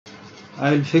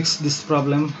I will fix this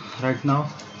problem right now.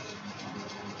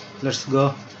 Let's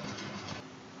go.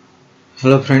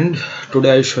 Hello friend,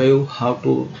 today I show you how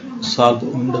to solve the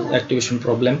Windows activation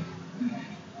problem.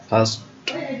 First,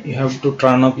 you have to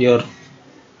turn up your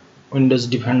Windows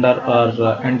Defender or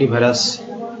antivirus.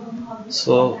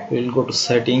 So we will go to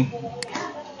setting,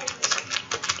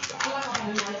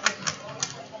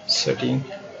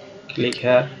 click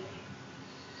here,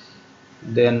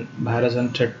 then virus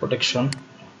and threat protection,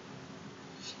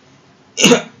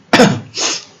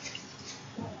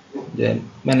 then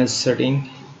manage setting,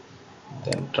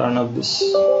 then turn up this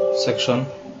section,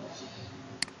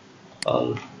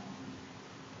 all,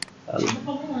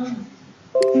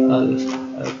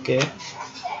 okay.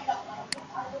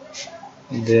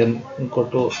 Then go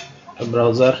to a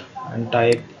browser and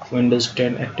type Windows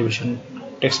 10 activation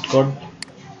text code,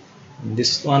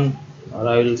 this one, or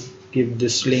I will give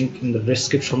this link in the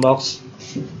description box.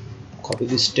 Copy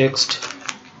this text,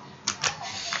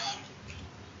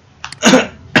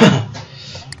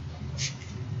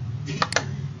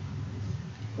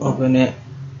 open a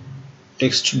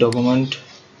text document,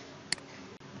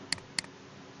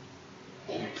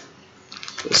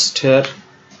 paste here,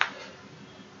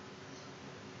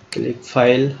 click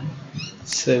file,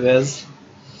 save as,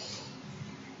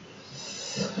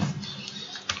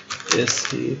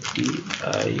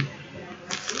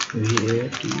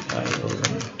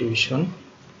 activation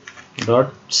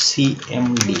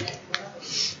 .cmd.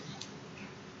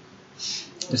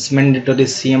 It's mandatory,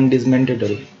 cmd is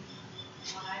mandatory.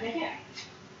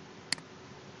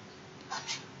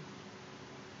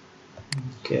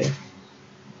 Okay,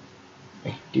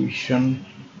 activation,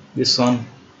 this one,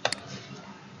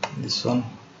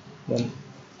 then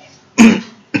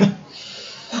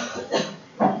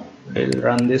I'll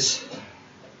run this.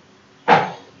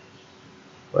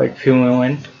 Wait few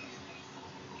moments.